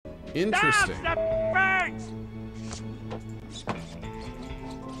Interesting. Stop the birds!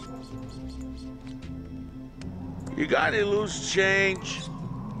 You got any loose change?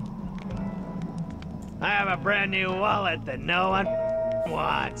 I have a brand new wallet that no one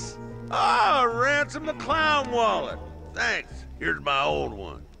wants. Oh, Ransom the clown wallet. Thanks. Here's my old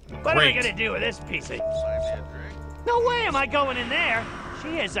one. What am I Great. gonna do with this piece of... Buy me a drink? No way am I going in there.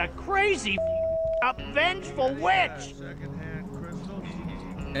 She is a crazy, a vengeful witch. Secondhand crystals?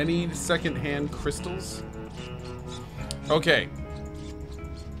 Any second-hand crystals? Okay.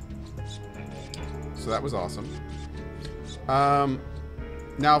 So that was awesome.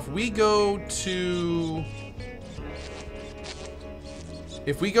 Now if we go to...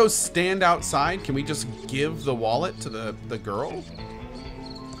 If we go stand outside, can we just give the wallet to the girl?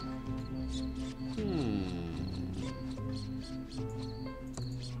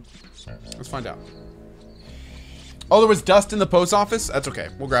 Let's find out. Oh, there was dust in the post office? That's okay.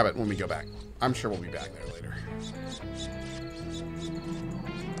 We'll grab it when we go back. I'm sure we'll be back there later.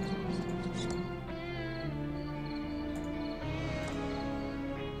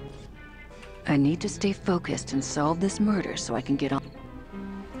 I need to stay focused and solve this murder so I can get on.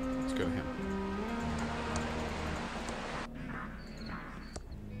 Let's go to him.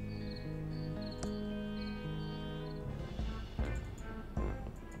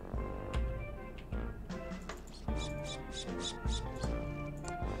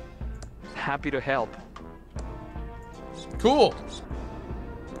 Happy to help. Cool.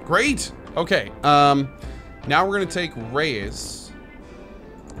 Great. Okay. Now we're gonna take Reyes,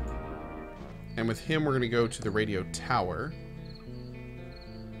 and with him we're gonna go to the radio tower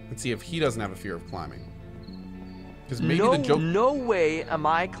and see if he doesn't have a fear of climbing. Because maybe the joke. No way am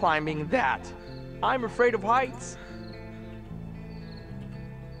I climbing that. I'm afraid of heights.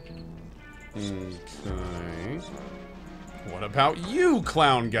 Okay. What about you,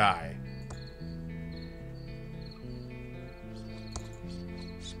 clown guy?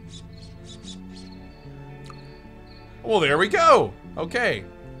 Well, there we go. Okay.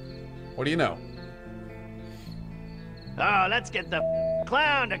 What do you know? Oh, let's get the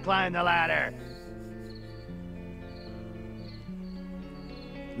clown to climb the ladder.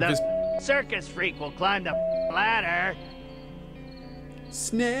 The This- circus freak will climb the ladder.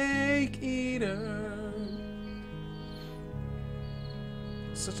 Snake eater.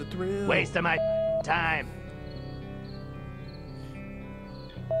 Such a thrill. Waste of my time.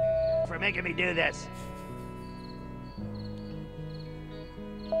 For making me do this.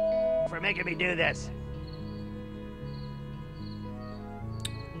 For making me do this.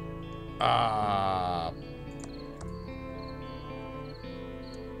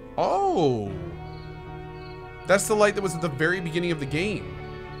 Oh. That's the light that was at the very beginning of the game.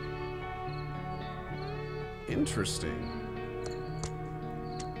 Interesting.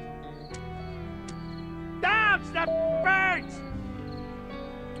 Stop! Stop birds!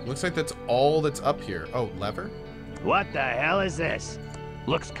 Looks like that's all that's up here. Oh, lever? What the hell is this?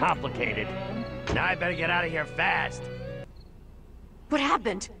 Looks complicated. Now I better get out of here fast. What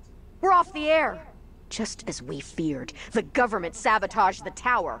happened? We're off the air. Just as we feared, the government sabotaged the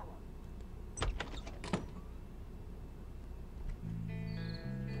tower.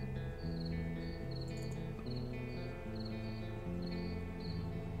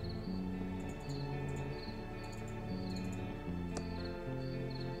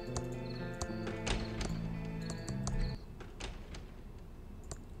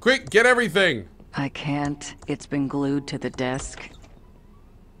 Quick, get everything! I can't. It's been glued to the desk.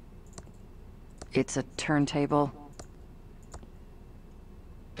 It's a turntable.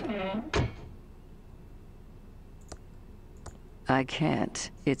 I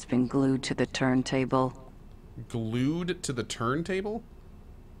can't. It's been glued to the turntable. Glued to the turntable?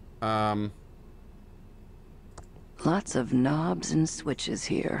 Lots of knobs and switches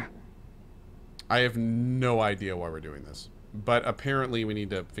here. I have no idea why we're doing this. But apparently we need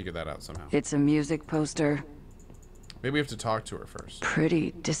to figure that out somehow. It's a music poster. Maybe we have to talk to her first.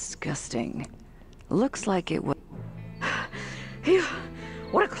 Pretty disgusting. Looks like it was... Phew,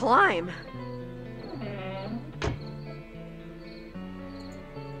 what a climb.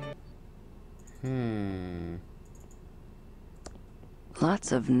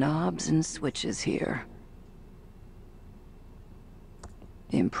 Lots of knobs and switches here.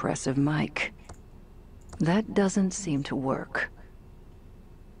 Impressive mic. That doesn't seem to work.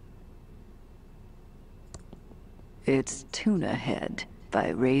 It's Tuna Head by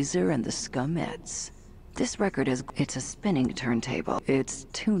Razor and the Scumettes. This record is... It's a spinning turntable. It's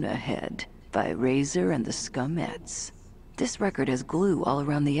Tuna Head by Razor and the Scumettes. This record has glue all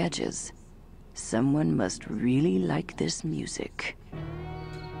around the edges. Someone must really like this music.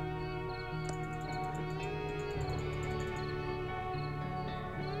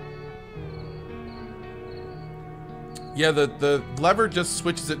 Yeah, the lever just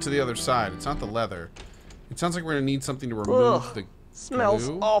switches it to the other side. It's not the leather. It sounds like we're gonna need something to remove Ugh, the smells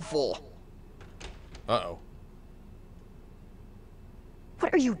glue. awful. Uh-oh.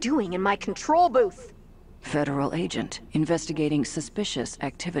 What are you doing in my control booth? Federal agent investigating suspicious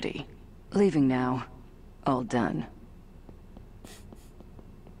activity. Leaving now. All done.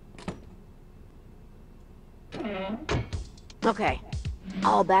 Okay,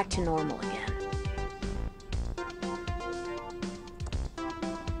 all back to normal again.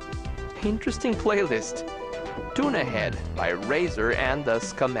 Interesting playlist. Tuna Head by Razor and the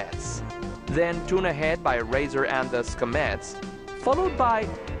Scumettes. Then Tuna Head by Razor and the Scumettes. Followed by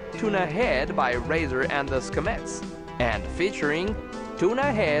Tuna Head by Razor and the Scumettes. And featuring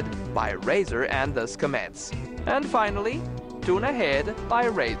Tuna Head by Razor and the Scumettes. And finally, Tuna Head by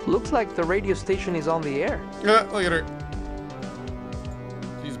Razor. Looks like the radio station is on the air. Look at her.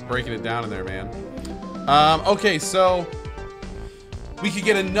 She's breaking it down in there, man. Okay, so we could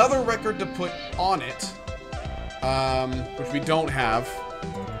get another record to put on it, which we don't have.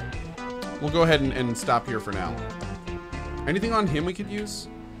 We'll go ahead and stop here for now. Anything on him we could use?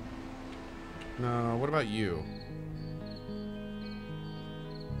 No, what about you?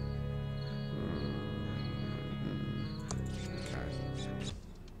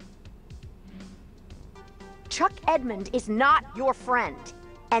 Chuck Edmund is not your friend.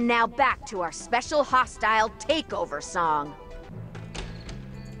 And now back to our special hostile takeover song.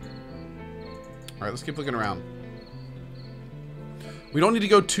 All right, let's keep looking around. We don't need to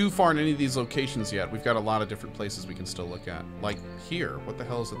go too far in any of these locations yet. We've got a lot of different places we can still look at. Like here. What the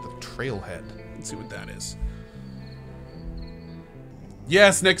hell is it? The trailhead. Let's see what that is.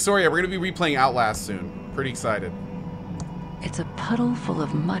 Yes, Nick, sorry. We're going to be replaying Outlast soon. Pretty excited. It's a puddle full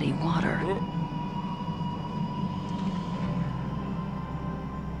of muddy water.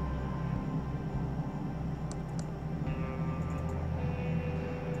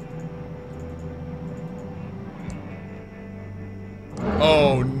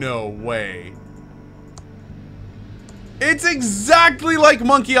 Oh, no way. It's exactly like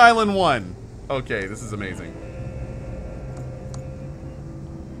Monkey Island 1. Okay, this is amazing.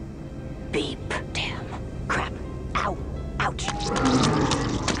 Beep. Damn. Crap. Ow. Ouch.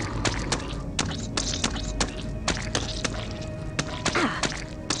 Ah.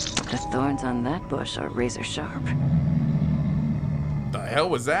 The thorns on that bush are razor sharp. The hell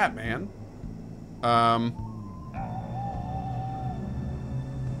was that, man?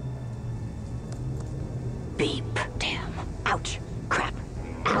 Beep. Damn. Ouch. Crap.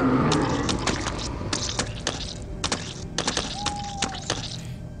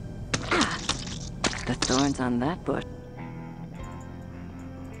 Ah. The thorns on that bush.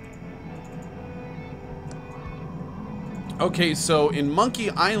 Okay, so in Monkey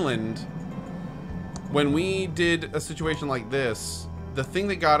Island, when we did a situation like this, the thing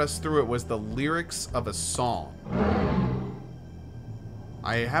that got us through it was the lyrics of a song.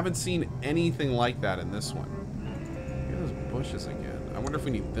 I haven't seen anything like that in this one. Look at those bushes again. I wonder if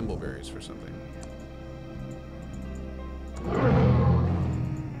we need thimbleberries for something.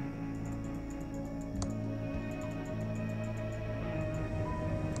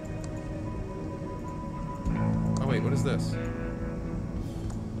 Oh wait, what is this?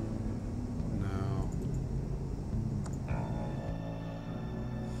 No.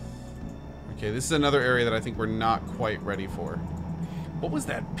 Okay, this is another area that I think we're not quite ready for. What was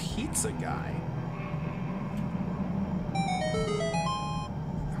that pizza guy?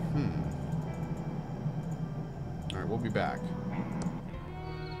 Alright, we'll be back.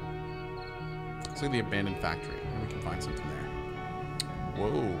 Let's look at the abandoned factory. Maybe we can find something there.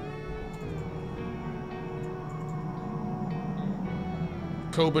 Whoa.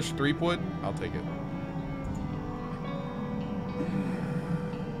 Kobush Threepwood? I'll take it.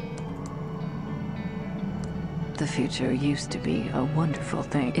 The future used to be a wonderful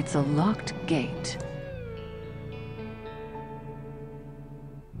thing. It's a locked gate.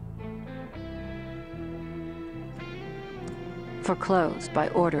 Foreclosed by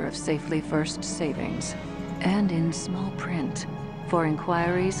order of Safely First Savings. And in small print. For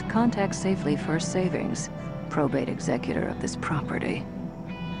inquiries, contact Safely First Savings, probate executor of this property.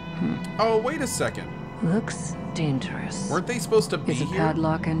 Oh, wait a second. Looks dangerous. Weren't they supposed to be Is a here?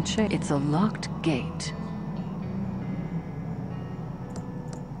 padlock and chain. It's a locked gate.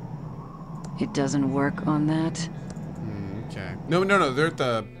 It doesn't work on that. Okay. No, they're at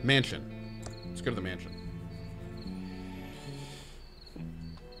the mansion. Let's go to the mansion.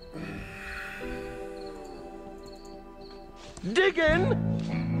 Diggin'!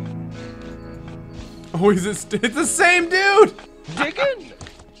 Oh, is it? It's the same dude. Diggin'!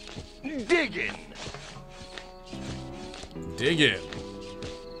 Diggin'! Dig in.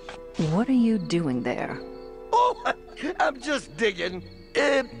 What are you doing there? Oh, I'm just digging.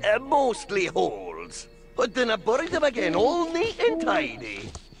 Mostly holes. But then I buried them again, all neat and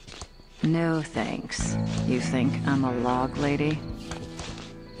tidy. No thanks. You think I'm a log lady?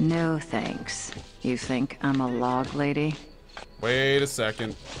 No thanks. You think I'm a log lady? Wait a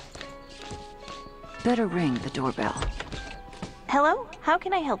second. Better ring the doorbell. Hello? How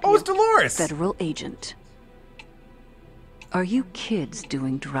can I help you? Oh, it's Dolores! Federal agent. Are you kids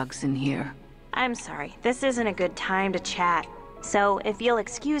doing drugs in here? I'm sorry. This isn't a good time to chat. So, if you'll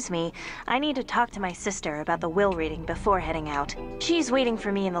excuse me, I need to talk to my sister about the will reading before heading out. She's waiting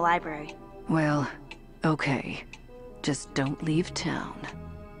for me in the library. Well, okay. Just don't leave town.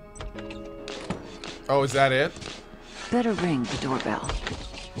 Oh, is that it? Better ring the doorbell.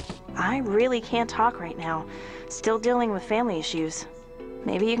 I really can't talk right now. Still dealing with family issues.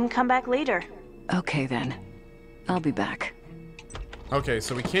 Maybe you can come back later. Okay then. I'll be back. Okay,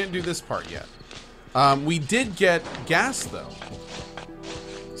 so we can't do this part yet. We did get gas, though.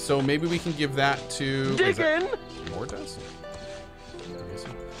 So maybe we can give that to... Dig in! More dust? Okay, so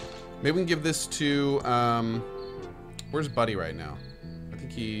maybe we can give this to... where's Buddy right now? I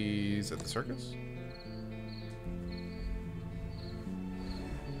think he's at the circus?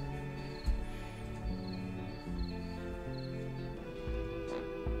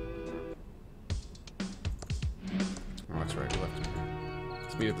 Oh, that's right. We left him here.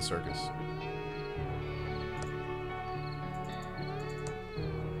 Let's meet at the circus.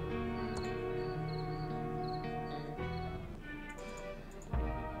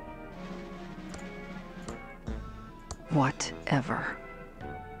 Whatever.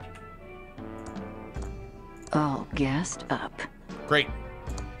 All gassed up. Great.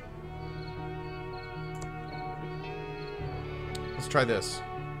 Let's try this.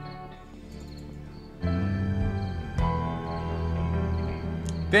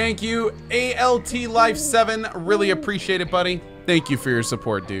 Thank you, ALT Life 7. Really appreciate it, buddy. Thank you for your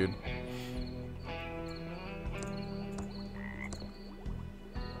support, dude.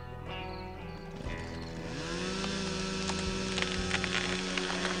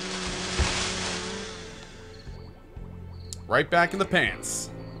 Right back in the pants.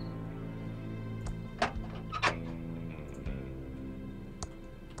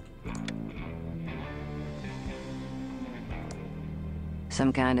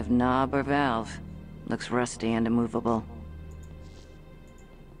 Some kind of knob or valve. Looks rusty and immovable.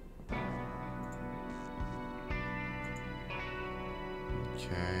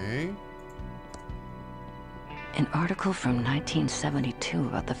 Okay. An article from 1972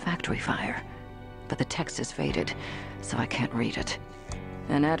 about the factory fire. But the text is faded, so I can't read it.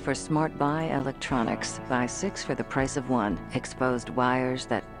 An ad for Smart Buy Electronics. Buy 6 for the price of 1. Exposed wires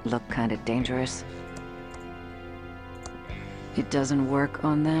that look kind of dangerous. It doesn't work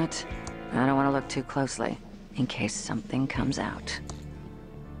on that. I don't want to look too closely, in case something comes out.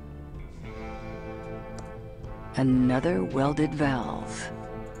 Another welded valve.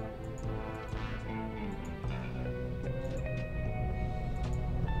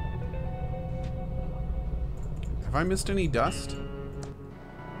 Have I missed any dust?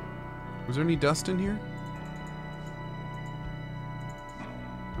 Was there any dust in here?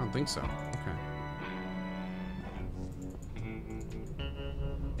 I don't think so. Okay.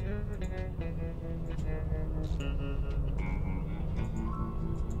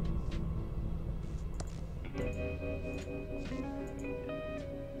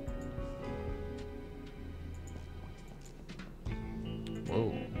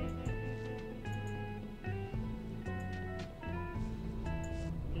 Whoa.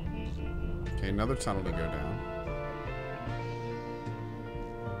 Okay, another tunnel to go down.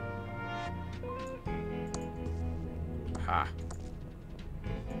 Ha.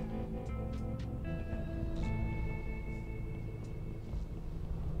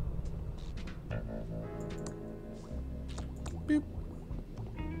 Boop.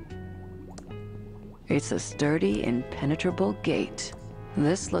 It's a sturdy, impenetrable gate.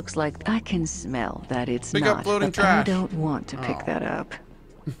 This looks like I can smell that it's Pick not, up floating but I trash. don't want to pick Oh. that up.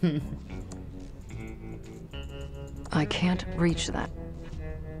 I can't reach that.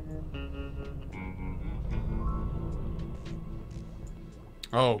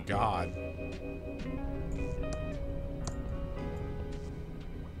 Oh, God.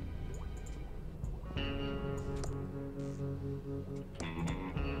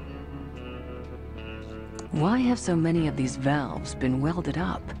 Why have so many of these valves been welded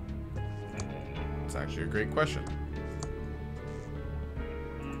up? It's actually a great question.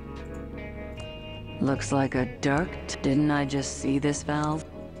 Looks like a dark... Didn't I just see this valve?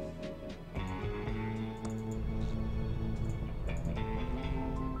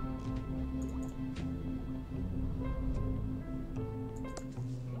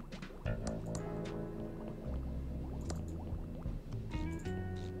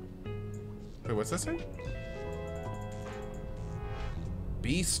 Wait, what's this say?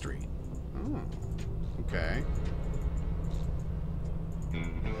 B Street. Oh, okay.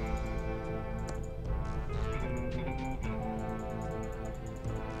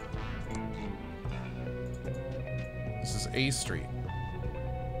 This is A Street.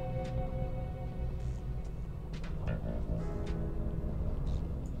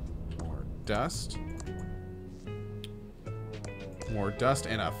 More dust. More dust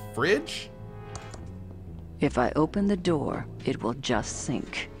and a fridge? If I open the door, it will just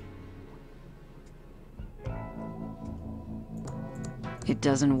sink. It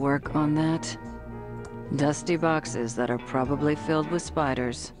doesn't work on that. Dusty boxes that are probably filled with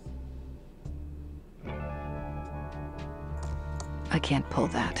spiders. I can't pull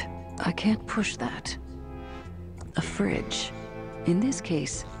that. I can't push that. A fridge. In this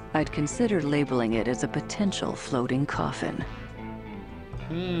case, I'd consider labeling it as a potential floating coffin.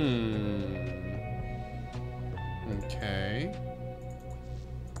 Okay.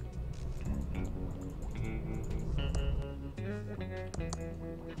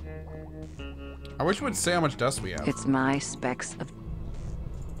 I wish it would say how much dust we have. It's my specks of...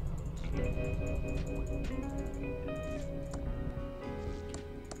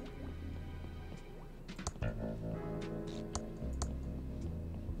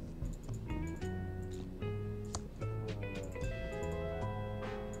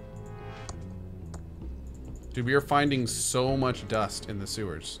 Dude, we are finding so much dust in the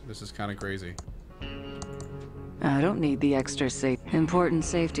sewers. This is kind of crazy. I don't need the extra important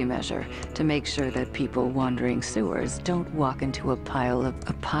safety measure to make sure that people wandering sewers don't walk into a pile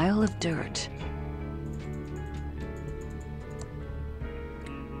of dirt.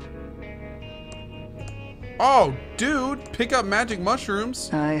 Oh, dude, pick up magic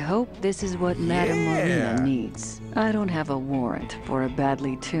mushrooms. I hope this is what Madame Yeah. Marina needs. I don't have a warrant for a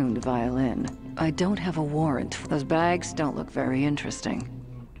badly tuned violin. I don't have a warrant. Those bags don't look very interesting.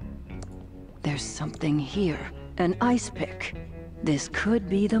 There's something here. An ice pick. This could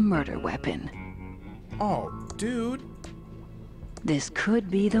be the murder weapon. Oh, dude. This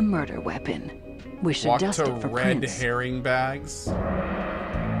could be the murder weapon. We should Walk dust to it for red prints. herring bags.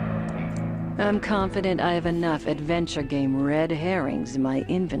 I'm confident I have enough adventure game red herrings in my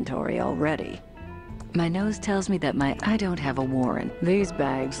inventory already. My nose tells me that I don't have a warrant. These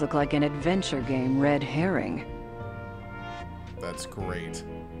bags look like an adventure game red herring. That's great.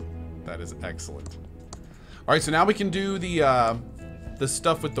 That is excellent. All right, so now we can do the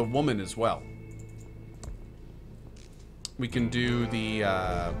stuff with the woman as well. We can do the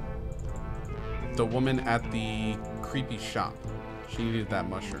woman at the creepy shop. She needed that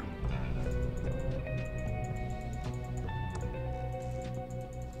mushroom.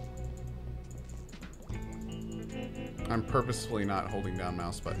 I'm purposefully not holding down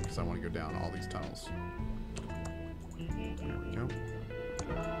mouse button because I want to go down all these tunnels. There we go.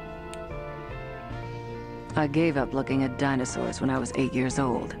 I gave up looking at dinosaurs when I was 8 years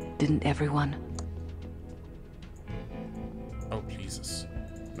old. Didn't everyone? Oh, Jesus.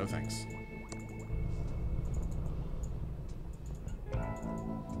 No thanks.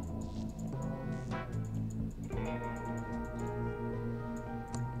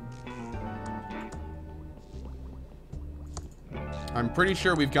 I'm pretty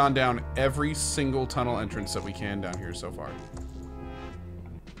sure we've gone down every single tunnel entrance that we can down here so far.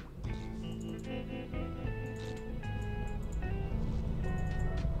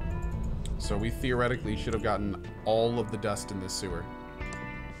 So we theoretically should have gotten all of the dust in this sewer.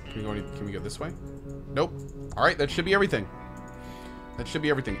 Can we go this way? Nope. All right, that should be everything. That should be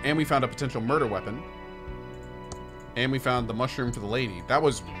everything. And we found a potential murder weapon. And we found the mushroom for the lady. That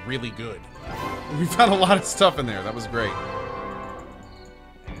was really good. We found a lot of stuff in there. That was great.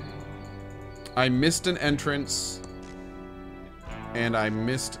 I missed an entrance. And I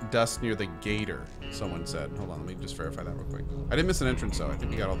missed dust near the gator, someone said. Hold on, let me just verify that real quick. I didn't miss an entrance, though. I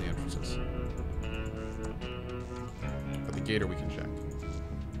think we got all the entrances. But the gator we can check.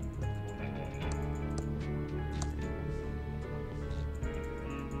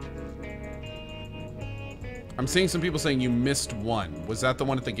 I'm seeing some people saying you missed one. Was that the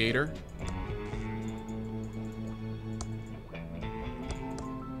one at the gator?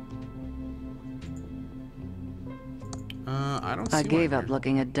 I don't see I gave one up here.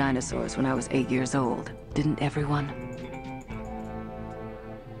 looking at dinosaurs when I was 8 years old. Didn't everyone?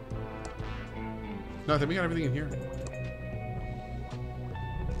 No, I think we got everything in here.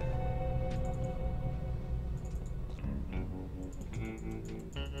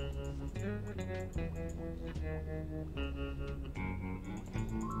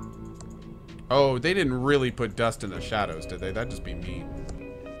 Oh, they didn't really put dust in the shadows, did they? That'd just be mean.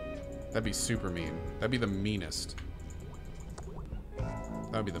 That'd be super mean. That'd be the meanest.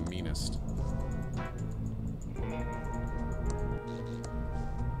 That'd be the meanest.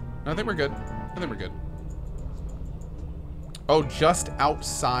 I think we're good. I think we're good. Oh, just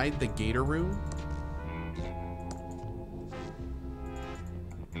outside the gator room?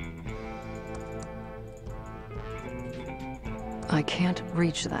 I can't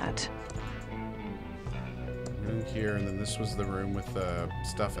reach that. Room here, and then this was the room with the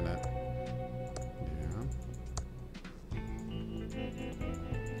stuff in it. Yeah.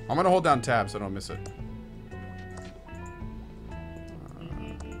 I'm gonna hold down tab so I don't miss it.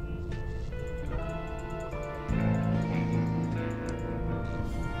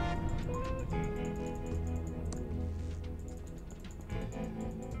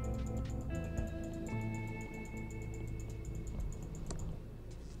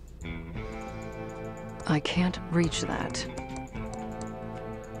 I can't reach that.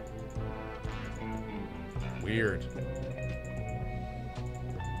 Weird.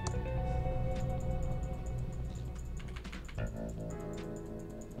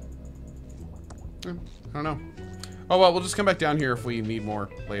 I don't know. Oh well, we'll just come back down here if we need more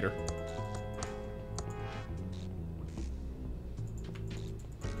later.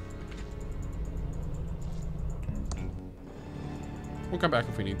 We'll come back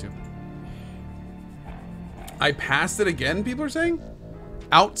if we need to. I passed it again, people are saying?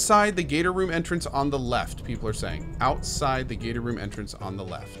 Outside the gator room entrance on the left, people are saying. Outside the gator room entrance on the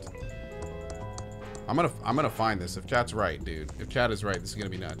left. I'm gonna find this if chat's right, dude. If chat is right, this is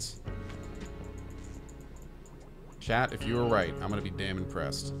gonna be nuts. Chat, if you were right, I'm gonna be damn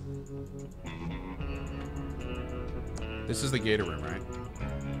impressed. This is the gator room, right?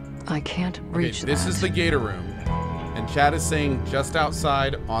 I can't reach that. This is the gator room. And chat is saying just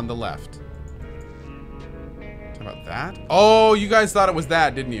outside on the left. About that? Oh, you guys thought it was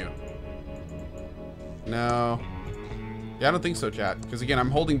that, didn't you? No. Yeah, I don't think so, chat. Because again,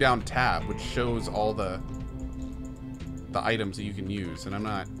 I'm holding down tab, which shows all the items that you can use, and I'm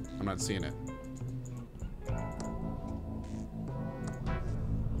not seeing it.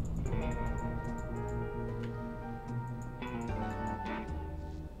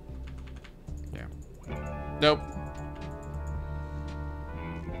 Yeah. Nope.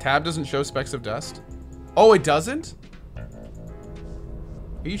 Tab doesn't show specks of dust. Oh, it doesn't?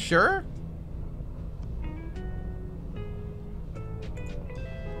 Are you sure?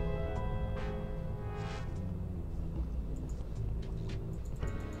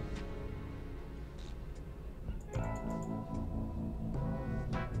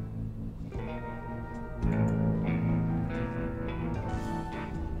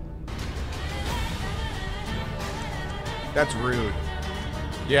 That's rude.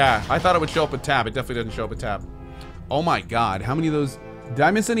 Yeah, I thought it would show up with tab. It definitely doesn't show up with tab. Oh my god, how many of those? Did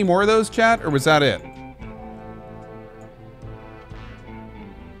I miss any more of those, chat? Or was that it?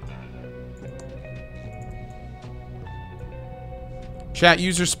 Chat,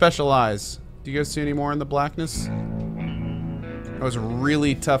 user specialize. Do you guys see any more in the blackness? That was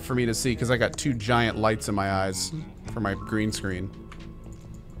really tough for me to see because I got two giant lights in my eyes for my green screen.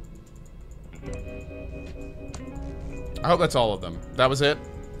 I hope that's all of them. That was it?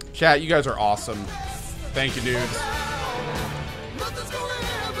 Chat, you guys are awesome. Thank you, dudes.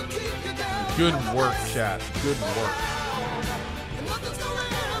 Good work, chat. Good work.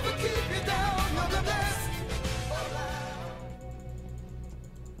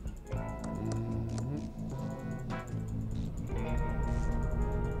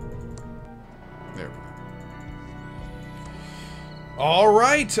 There we go. All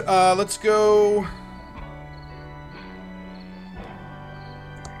right, let's go.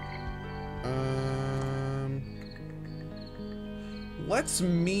 Let's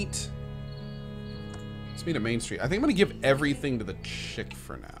meet at Main Street. I think I'm gonna give everything to the chick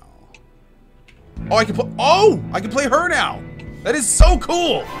for now. Oh, I can play. Oh, I can play her now. That is so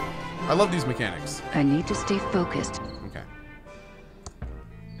cool. I love these mechanics. I need to stay focused. Okay.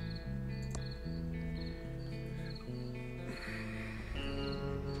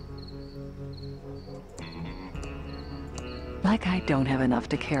 Like I don't have enough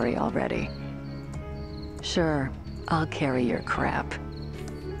to carry already. Sure, I'll carry your crap.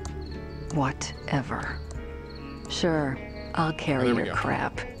 Whatever. Sure, I'll carry your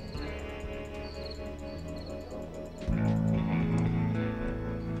crap.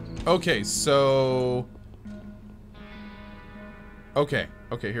 Okay, so... Okay,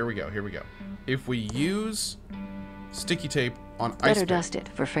 here we go, If we use sticky tape on ice Better dust it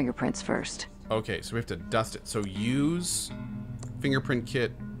for fingerprints first. Okay, so we have to dust it. So use fingerprint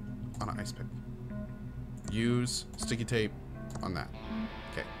kit on an ice pick. Use sticky tape on that.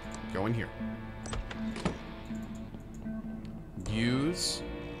 Okay, go in here. Use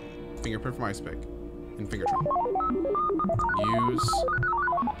fingerprint from ice pick in Fingertron. Use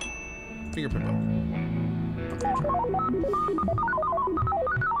fingerprint book on Fingertron.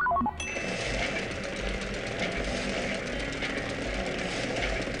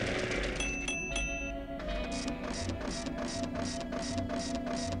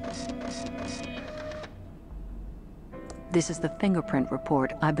 This is the fingerprint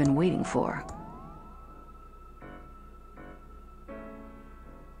report I've been waiting for.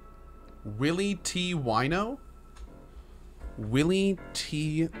 Willie T. Wino? Willie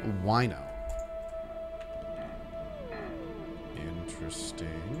T. Wino. Interesting.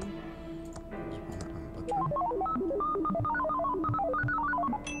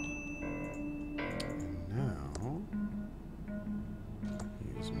 And now,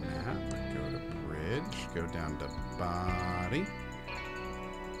 use map, go to bridge, go down to body.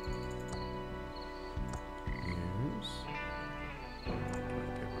 Use.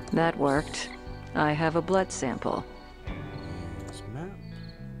 That worked. I have a blood sample. Use map.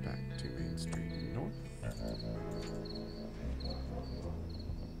 Back to Main Street North.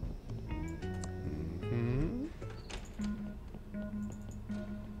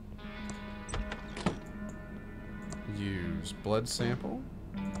 Use blood sample.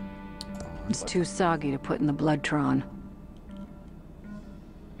 It's too soggy to put in the Bloodtron.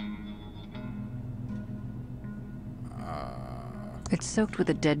 It's soaked with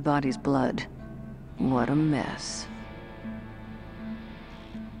a dead body's blood. What a mess.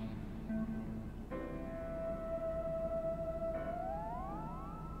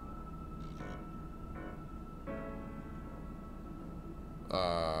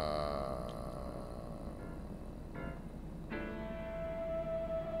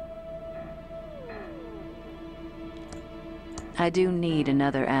 I do need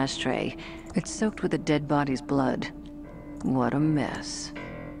another ashtray. It's soaked with a dead body's blood. What a mess.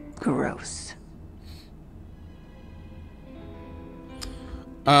 Gross.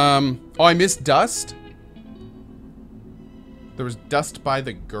 Oh, I missed dust? There was dust by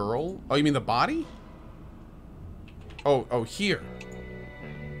the girl? Oh, you mean the body? Oh, here.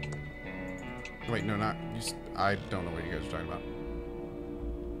 Wait, no, not... I don't know what you guys are talking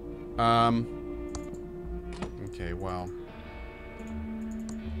about. Okay, well...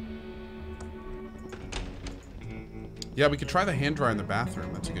 Yeah, we could try the hand dryer in the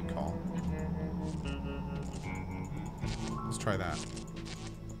bathroom. That's a good call. Let's try that.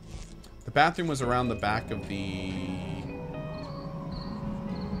 The bathroom was around the back of the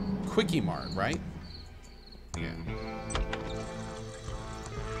Quickie Mart, right? Yeah.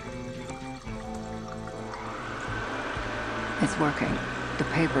 It's working. The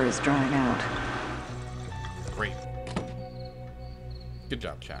paper is drying out. Great. Good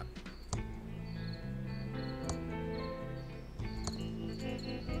job, chat.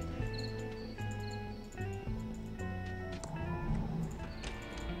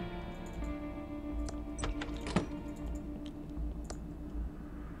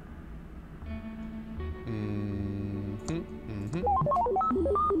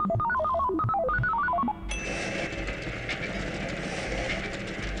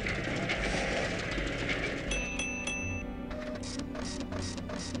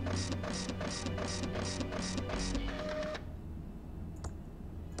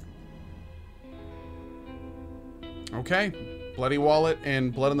 Okay. Bloody wallet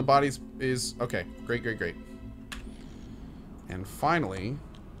and blood on the bodies is... Okay. Great, great, great. And finally,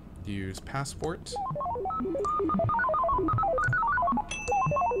 use passport.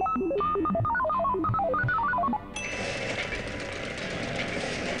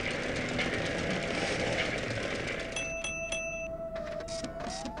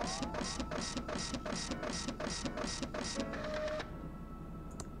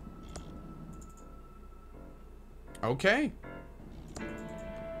 Okay.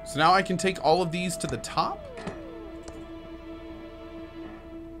 So now I can take all of these to the top?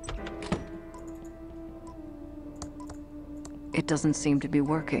 It doesn't seem to be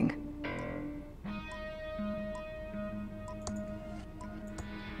working.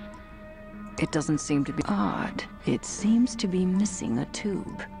 It doesn't seem to be odd. It seems to be missing a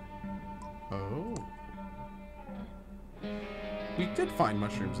tube. Oh. We did find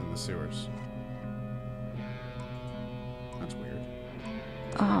mushrooms in the sewers. That's weird.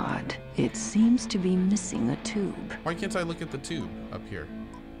 Odd. It seems to be missing a tube. Why can't I look at the tube up here?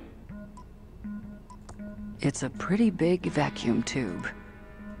 It's a pretty big vacuum tube.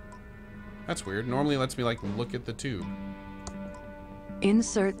 That's weird. Normally it lets me, like, look at the tube.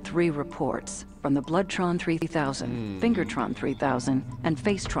 Insert 3 reports from the Bloodtron 3000, Fingertron 3000, and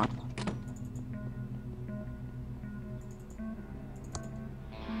Facetron.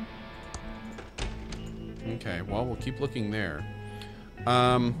 Okay, well, we'll keep looking there.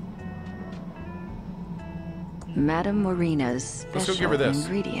 Madame Marina's Let's go special give her this.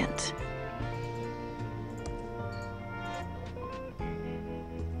 ingredient.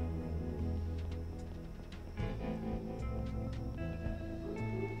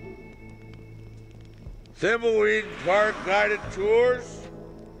 Thimbleweed Park guided tours?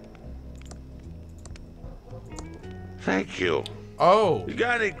 Thank you. Oh. You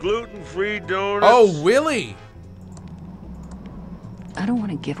got any gluten-free donuts? Oh, Willie. I don't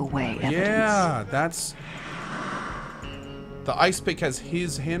want to give away evidence. Yeah, that's... The ice pick has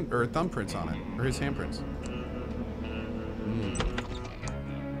his hand or thumbprints on it, or his handprints.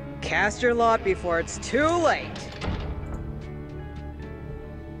 Cast your lot before it's too late.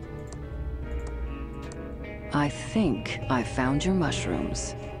 I think I found your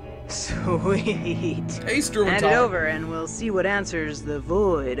mushrooms. Sweet. Taste Drew and Hand it Todd. over and we'll see what answers the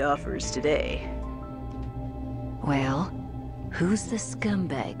void offers today. Well, who's the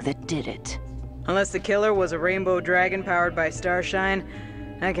scumbag that did it? Unless the killer was a rainbow dragon powered by starshine,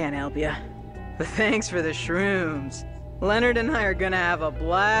 I can't help ya. But thanks for the shrooms. Leonard and I are gonna have a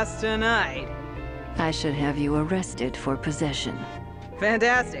blast tonight. I should have you arrested for possession.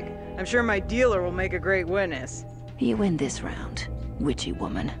 Fantastic. I'm sure my dealer will make a great witness. You win this round, witchy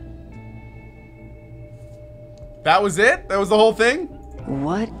woman. That was it? That was the whole thing?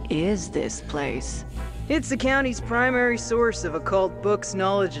 What is this place? It's the county's primary source of occult books,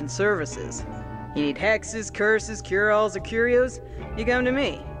 knowledge, and services. You need hexes, curses, cure-alls, or curios? You come to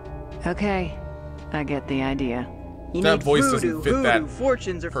me. Okay, I get the idea. You That need voice voodoo, doesn't fit hoodoo, that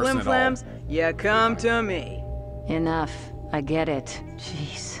fortunes, or person at all. flim-flams? You come to me. Enough, I get it.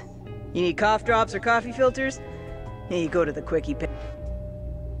 Jeez. You need cough drops or coffee filters? Yeah, you go to the quickie pit.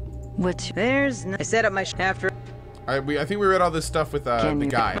 What's... There's no... I set up my after... I think we read all this stuff with the Can you-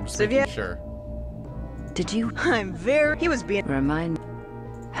 guy. I'm just So, making yeah. sure. Did you... I'm very... He was being... Remind...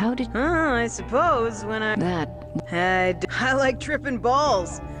 How did... I suppose when I... That... I like tripping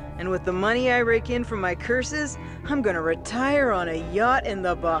balls. And with the money I rake in from my curses, I'm gonna retire on a yacht in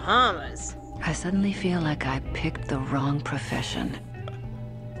the Bahamas. I suddenly feel like I picked the wrong profession.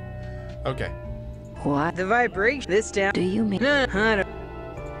 Okay. What The vibration this down... do you mean? I don't...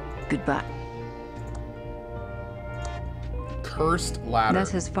 Goodbye. Cursed ladder.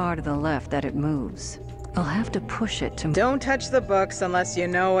 That's as far to the left that it moves. I'll have to push it to... Don't touch the books unless you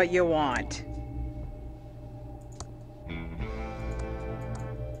know what you want.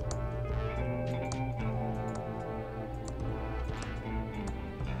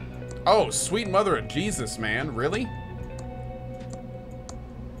 Oh, sweet mother of Jesus, man. Really?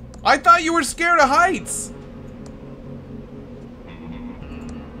 I thought you were scared of heights.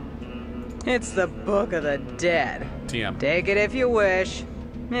 It's the Book of the Dead. TM. Take it if you wish.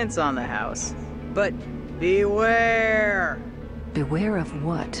 It's on the house. But beware! Beware of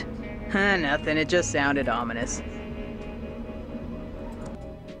what? Nothing, it just sounded ominous.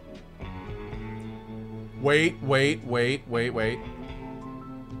 Wait.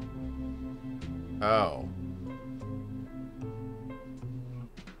 Oh.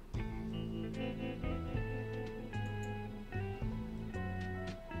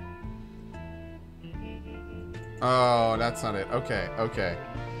 Oh, that's not it. Okay.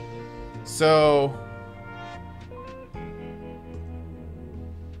 So...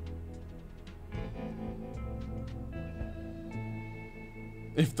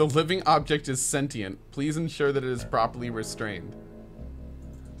 if the living object is sentient, please ensure that it is properly restrained.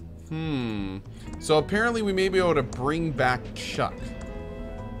 So apparently we may be able to bring back Chuck.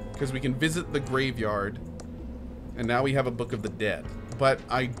 Because we can visit the graveyard. And now we have a Book of the Dead. But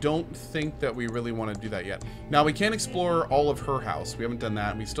I don't think that we really want to do that yet. Now we can explore all of her house. We haven't done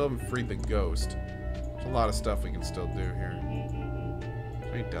that. We still haven't freed the ghost. There's a lot of stuff we can still do here. Is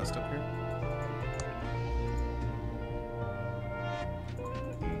there any dust up here?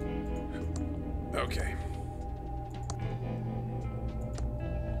 Okay.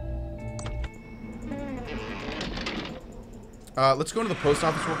 Let's go to the post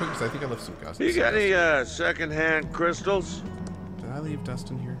office real quick because I think I left some dust. You got any second-hand crystals? Did I leave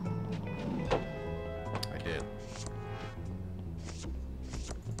dust in here? I did.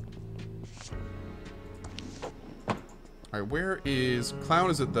 Alright, where is... Clown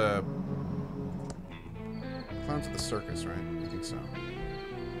is at the... Clown's at the circus, right? I think so.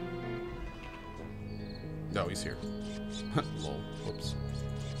 No, he's here. Lol. Whoops.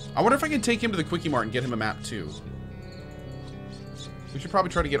 I wonder if I can take him to the Quickie Mart and get him a map too. We should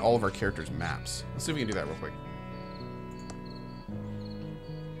probably try to get all of our characters' maps. Let's see if we can do that real quick.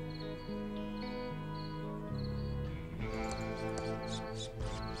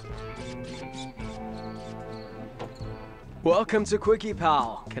 Welcome to Quickie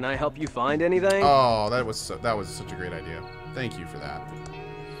Pal. Can I help you find anything? Oh, that was such a great idea. Thank you for that.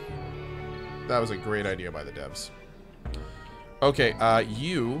 That was a great idea by the devs. Okay,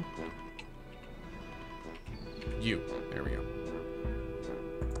 you. There we go.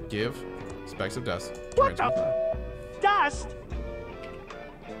 Give specks of dust. What the? Dust?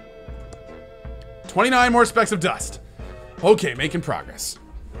 29 more specks of dust. Okay, making progress.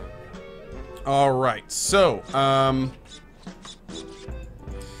 All right, so,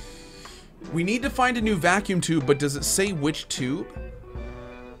 we need to find a new vacuum tube, but does it say which tube?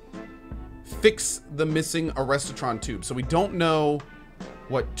 Fix the missing Arrestatron tube. So we don't know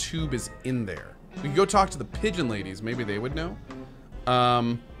what tube is in there. We can go talk to the pigeon ladies. Maybe they would know.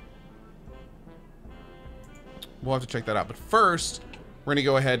 We'll have to check that out. But first, we're going to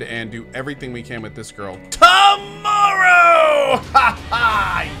go ahead and do everything we can with this girl tomorrow! Ha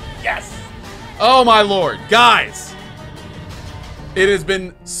ha! Yes! Oh my lord. Guys! It has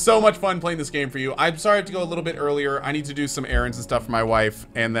been so much fun playing this game for you. I'm sorry I have to go a little bit earlier. I need to do some errands and stuff for my wife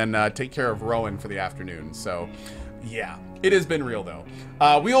and then take care of Rowan for the afternoon. So, yeah. It has been real, though.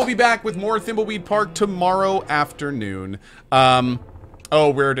 We will be back with more Thimbleweed Park tomorrow afternoon.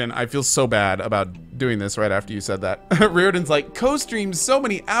 Oh, Reardon, I feel so bad about doing this right after you said that. Reardon's like, co-streams so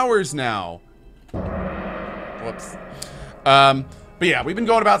many hours now. Whoops. But yeah, we've been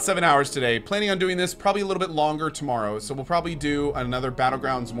going about 7 hours today. Planning on doing this probably a little bit longer tomorrow. So we'll probably do another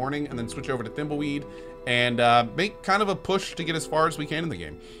Battlegrounds morning and then switch over to Thimbleweed and make kind of a push to get as far as we can in the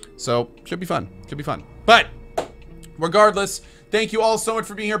game. So should be fun. Should be fun. But regardless, thank you all so much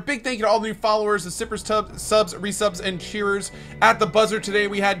for being here. Big thank you to all the new followers, the sippers, subs, resubs, and cheerers. At the buzzer today,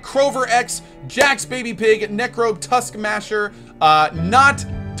 we had Crover X, Jack's Baby Pig, Necrobe, Tusk Masher, Not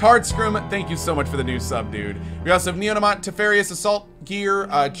Tardscrum, thank you so much for the new sub, dude. We also have Neonomont, Teferius, Assault Gear,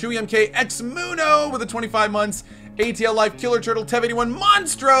 Chewy MK, X Muno with the 25 months, ATL Life, Killer Turtle, Tev81,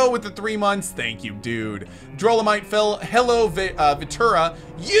 Monstro with the 3 months, thank you, dude. Drolomite Phil, Hello Vitura,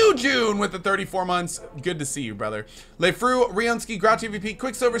 June with the 34 months, good to see you, brother. Lefru, Rionsky, Grouchy VP,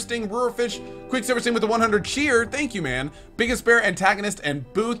 Quicksilver Sting, Roarfish, Quicksilver Sting with the 100 cheer, thank you, man. Biggest Bear, Antagonist,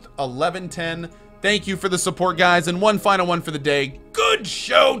 and Booth 1110. Thank you for the support, guys. And one final one for the day. Good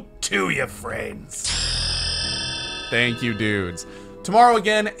show to you, friends. Thank you, dudes. Tomorrow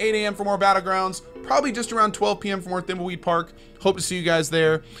again, 8 a.m. for more Battlegrounds. Probably just around 12 p.m. for more Thimbleweed Park. Hope to see you guys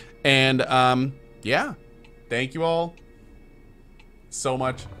there. And, yeah. Thank you all so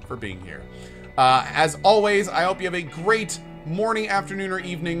much for being here. As always, I hope you have a great morning, afternoon, or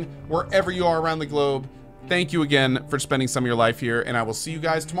evening, wherever you are around the globe. Thank you again for spending some of your life here. And I will see you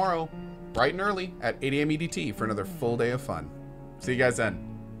guys tomorrow, bright and early at 8 a.m. EDT for another full day of fun. See you guys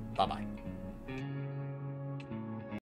then. Bye-bye.